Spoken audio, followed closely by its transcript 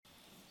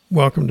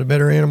Welcome to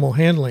Better Animal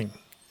Handling,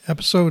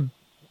 episode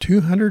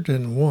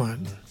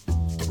 201.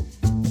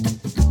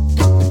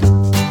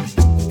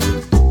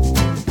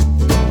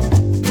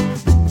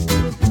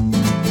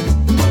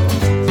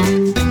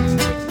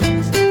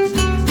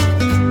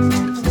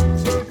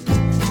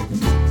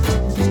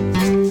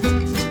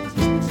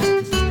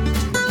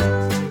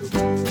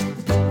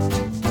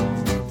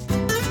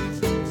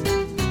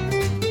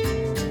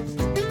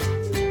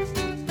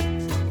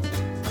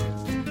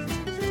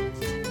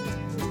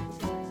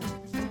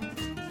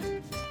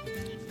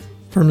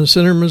 From the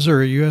Center,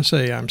 Missouri,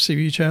 USA, I'm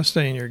C.B.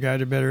 Chastain, your guide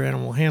to better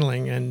animal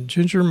handling, and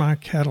Ginger, my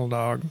cattle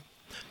dog,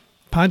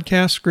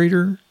 podcast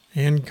greeter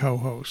and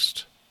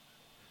co-host.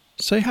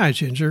 Say hi,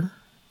 Ginger.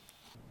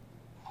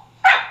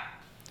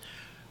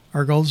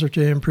 Our goals are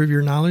to improve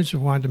your knowledge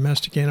of why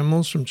domestic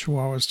animals from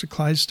Chihuahuas to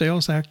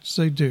Clydesdales act as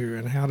they do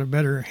and how to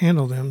better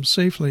handle them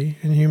safely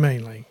and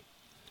humanely.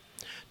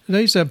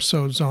 Today's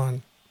episode is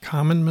on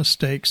common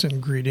mistakes in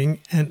greeting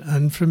an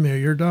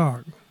unfamiliar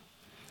dog.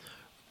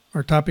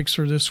 Our topics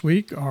for this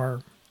week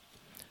are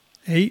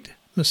 8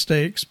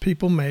 mistakes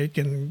people make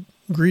in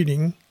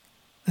greeting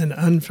an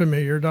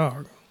unfamiliar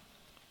dog,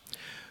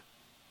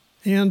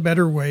 and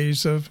better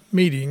ways of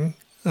meeting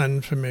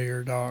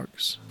unfamiliar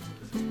dogs.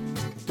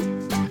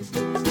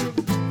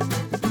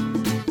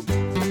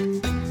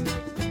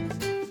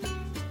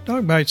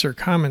 Dog bites are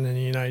common in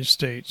the United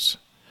States.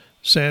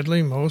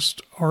 Sadly,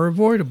 most are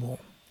avoidable.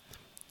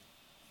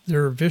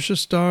 There are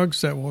vicious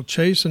dogs that will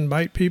chase and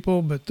bite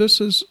people, but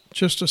this is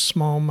just a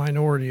small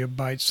minority of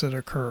bites that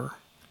occur.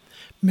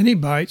 Many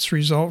bites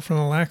result from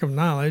a lack of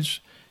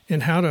knowledge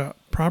in how to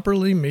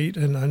properly meet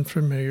an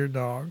unfamiliar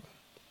dog.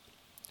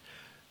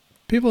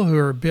 People who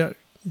are bit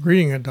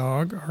greeting a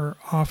dog are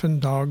often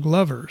dog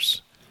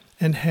lovers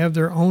and have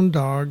their own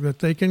dog that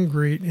they can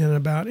greet in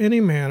about any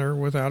manner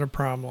without a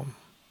problem.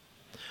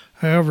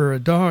 However, a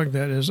dog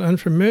that is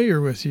unfamiliar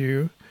with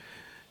you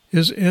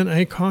is in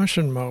a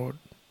caution mode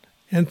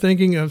and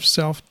thinking of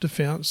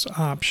self-defense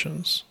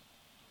options.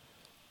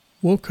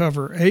 We'll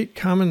cover 8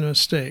 common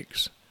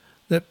mistakes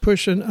that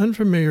push an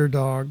unfamiliar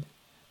dog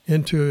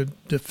into a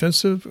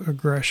defensive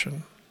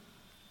aggression.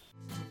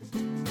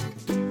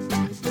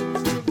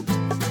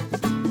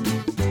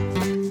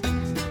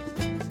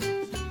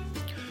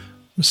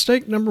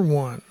 Mistake number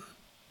 1,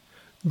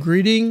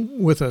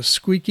 greeting with a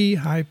squeaky,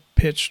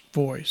 high-pitched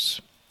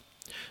voice.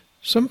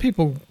 Some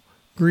people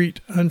greet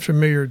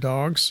unfamiliar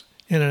dogs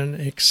in an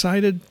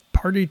excited,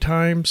 party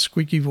time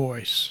squeaky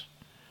voice.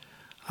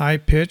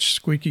 High-pitched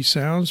squeaky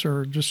sounds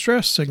are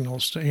distress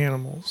signals to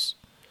animals.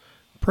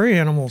 Prey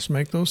animals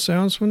make those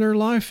sounds when their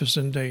life is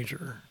in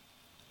danger.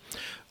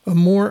 A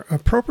more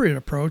appropriate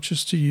approach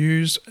is to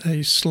use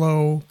a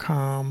slow,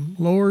 calm,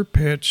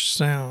 lower-pitched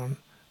sound,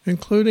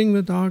 including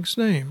the dog's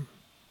name,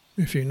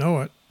 if you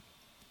know it.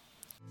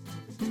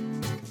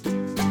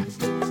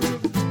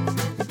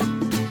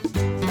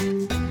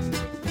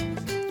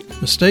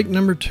 Mistake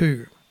number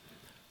 2.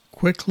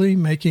 Quickly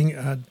making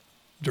a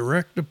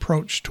direct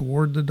approach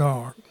toward the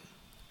dog.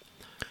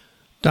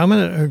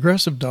 Dominant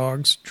aggressive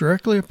dogs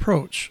directly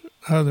approach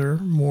other,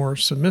 more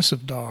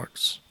submissive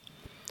dogs.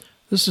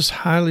 This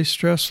is highly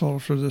stressful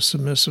for the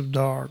submissive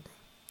dog.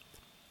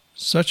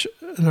 Such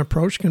an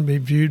approach can be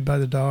viewed by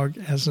the dog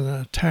as an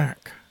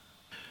attack.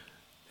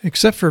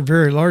 Except for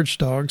very large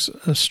dogs,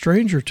 a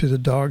stranger to the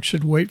dog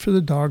should wait for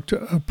the dog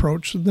to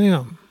approach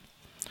them.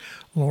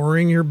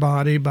 Lowering your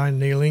body by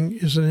kneeling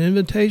is an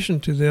invitation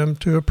to them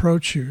to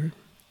approach you.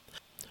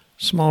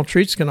 Small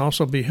treats can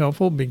also be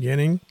helpful,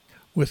 beginning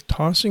with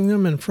tossing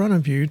them in front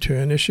of you to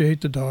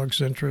initiate the dog's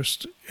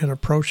interest in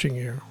approaching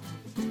you.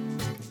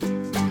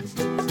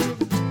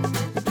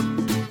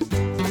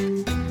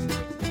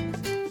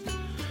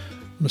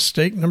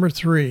 Mistake number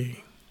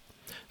 3,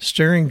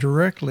 staring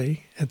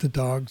directly at the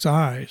dog's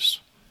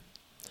eyes.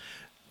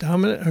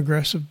 Dominant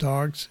aggressive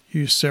dogs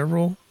use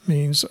several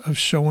means of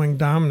showing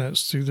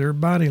dominance through their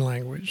body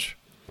language.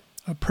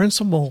 A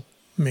principal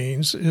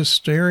means is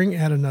staring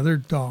at another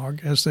dog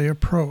as they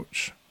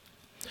approach.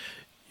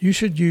 You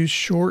should use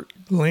short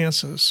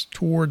glances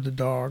toward the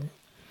dog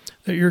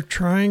that you're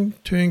trying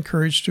to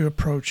encourage to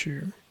approach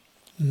you,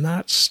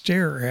 not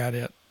stare at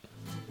it.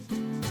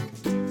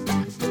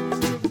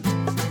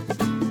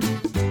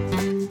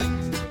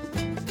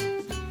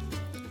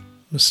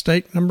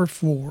 Mistake number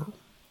 4,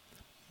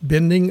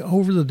 bending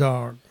over the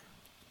dog.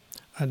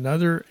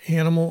 Another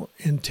animal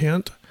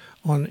intent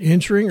on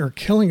injuring or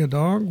killing a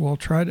dog will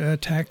try to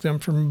attack them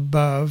from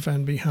above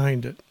and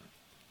behind it.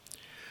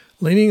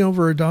 Leaning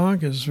over a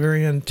dog is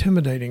very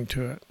intimidating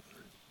to it.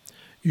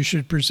 You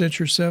should present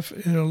yourself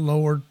in a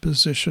lowered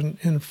position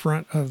in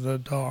front of the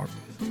dog.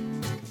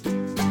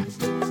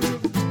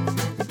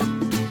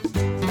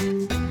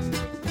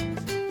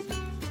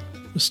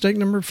 Mistake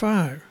number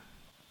 5,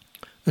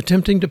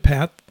 attempting to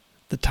pat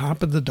the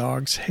top of the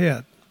dog's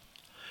head.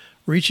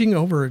 Reaching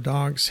over a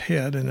dog's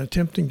head and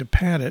attempting to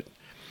pat it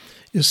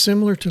is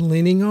similar to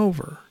leaning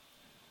over.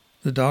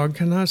 The dog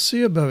cannot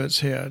see above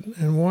its head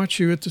and watch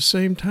you at the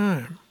same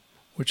time,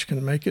 which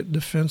can make it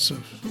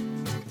defensive.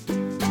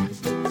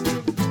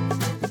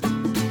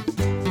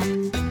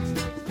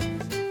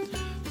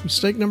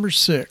 Mistake number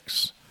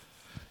 6,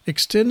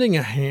 extending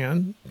a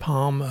hand,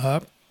 palm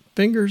up,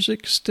 fingers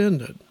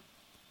extended.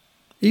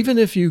 Even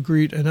if you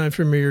greet an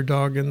unfamiliar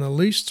dog in the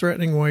least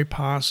threatening way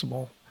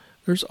possible,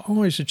 there's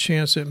always a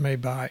chance it may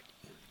bite.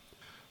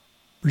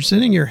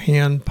 Presenting your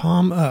hand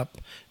palm up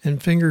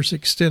and fingers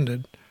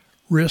extended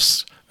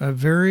risks a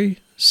very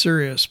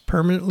serious,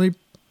 permanently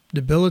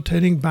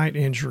debilitating bite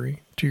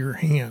injury to your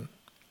hand.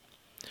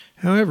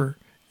 However,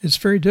 it's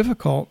very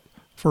difficult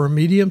for a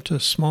medium to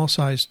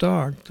small-sized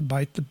dog to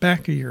bite the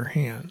back of your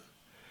hand.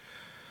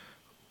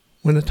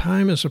 When the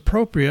time is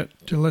appropriate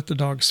to let the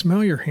dog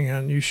smell your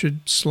hand, you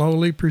should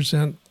slowly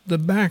present the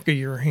back of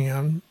your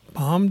hand,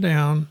 palm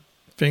down,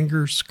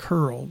 fingers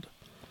curled.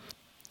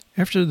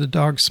 After the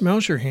dog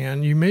smells your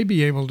hand, you may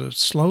be able to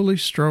slowly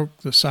stroke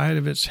the side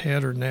of its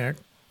head or neck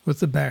with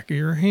the back of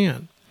your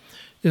hand.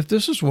 If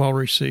this is well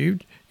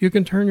received, you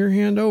can turn your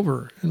hand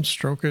over and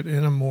stroke it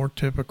in a more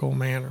typical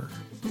manner.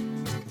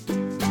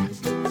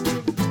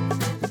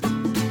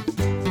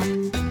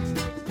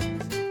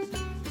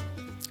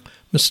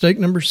 Mistake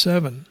number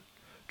 7,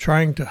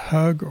 trying to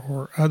hug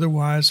or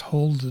otherwise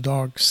hold the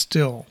dog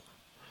still.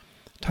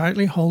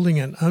 Tightly holding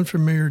an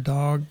unfamiliar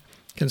dog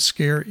can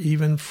scare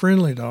even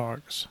friendly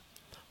dogs.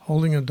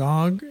 Holding a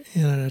dog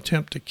in an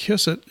attempt to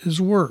kiss it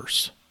is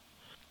worse.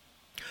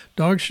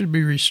 Dogs should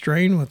be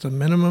restrained with the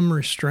minimum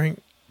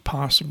restraint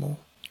possible.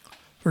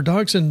 For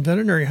dogs in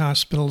veterinary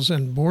hospitals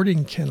and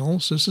boarding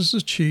kennels, this is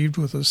achieved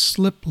with a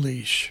slip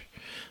leash.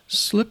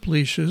 Slip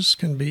leashes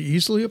can be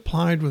easily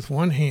applied with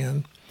one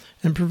hand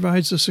and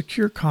provides a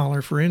secure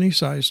collar for any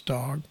size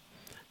dog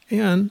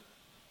and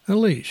a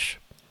leash.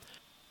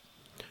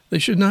 They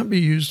should not be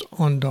used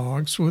on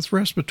dogs with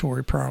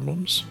respiratory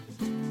problems.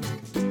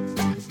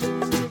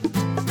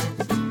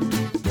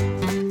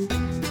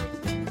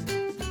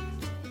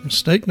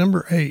 Mistake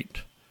number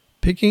 8,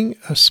 picking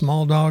a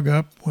small dog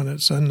up when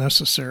it's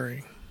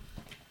unnecessary.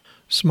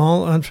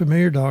 Small,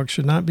 unfamiliar dogs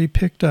should not be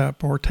picked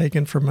up or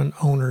taken from an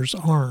owner's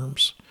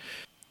arms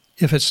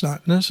if it's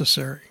not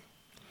necessary.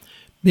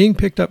 Being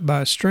picked up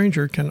by a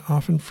stranger can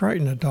often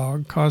frighten a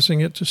dog, causing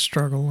it to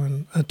struggle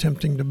and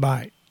attempting to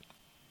bite.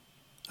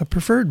 A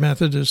preferred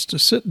method is to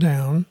sit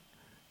down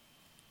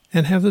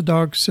and have the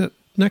dog sit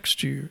next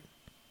to you.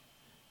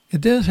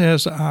 It then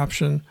has the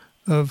option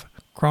of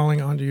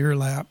crawling onto your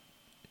lap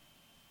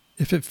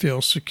if it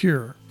feels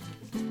secure.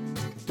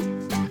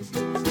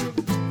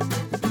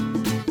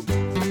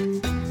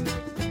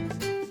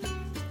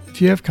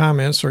 If you have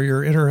comments or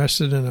you're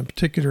interested in a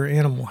particular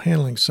animal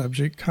handling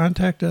subject,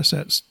 contact us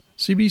at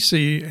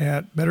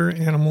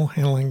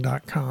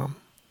cbc@betteranimalhandling.com.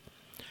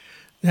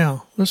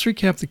 Now, let's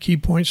recap the key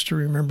points to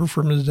remember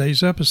from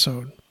today's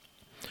episode.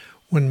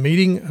 When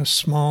meeting a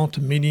small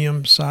to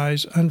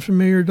medium-sized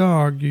unfamiliar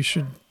dog, you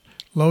should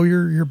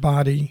lower your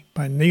body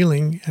by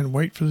kneeling and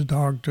wait for the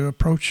dog to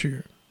approach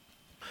you.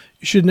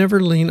 You should never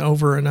lean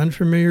over an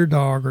unfamiliar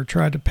dog or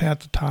try to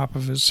pat the top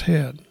of his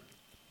head.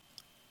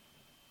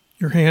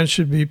 Your hand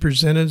should be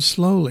presented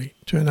slowly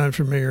to an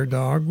unfamiliar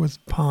dog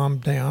with palm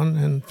down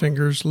and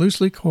fingers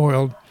loosely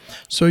coiled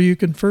so you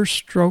can first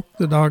stroke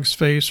the dog's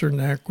face or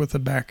neck with the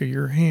back of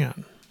your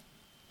hand.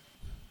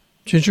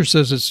 Ginger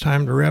says it's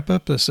time to wrap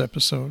up this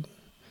episode.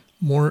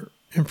 More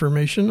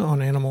information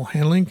on animal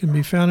handling can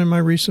be found in my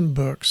recent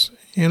books,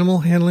 Animal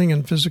Handling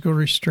and Physical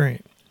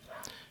Restraint,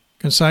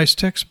 Concise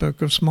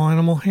Textbook of Small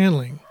Animal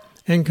Handling,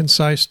 and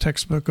Concise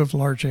Textbook of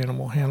Large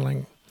Animal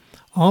Handling,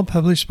 all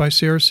published by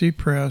CRC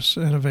Press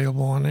and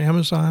available on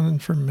Amazon and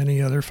from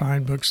many other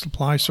fine book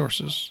supply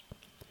sources.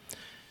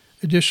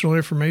 Additional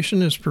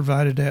information is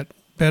provided at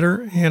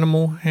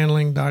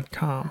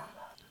betteranimalhandling.com.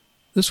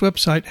 This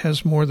website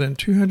has more than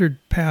 200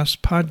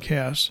 past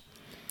podcasts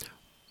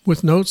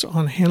with notes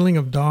on handling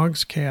of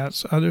dogs,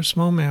 cats, other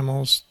small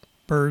mammals,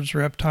 birds,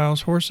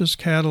 reptiles, horses,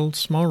 cattle,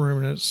 small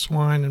ruminants,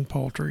 swine, and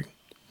poultry.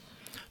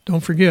 Don't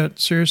forget,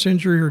 serious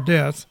injury or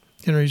death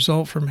can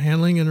result from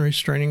handling and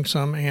restraining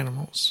some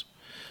animals.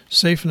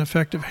 Safe and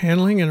effective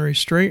handling and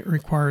restraint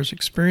requires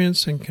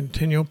experience and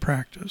continual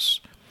practice.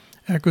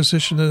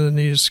 Acquisition of the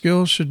needed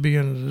skills should be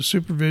under the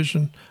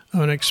supervision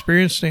of an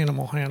experienced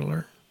animal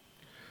handler.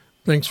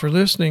 Thanks for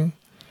listening.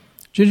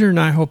 Ginger and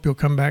I hope you'll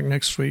come back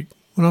next week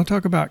when I'll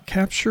talk about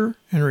capture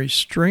and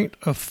restraint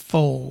of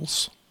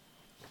foals.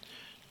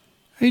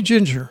 Hey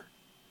Ginger,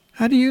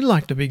 how do you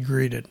like to be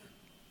greeted?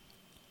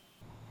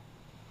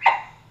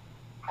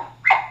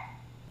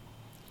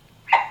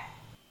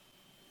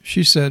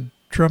 She said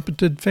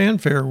trumpeted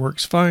fanfare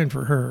works fine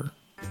for her.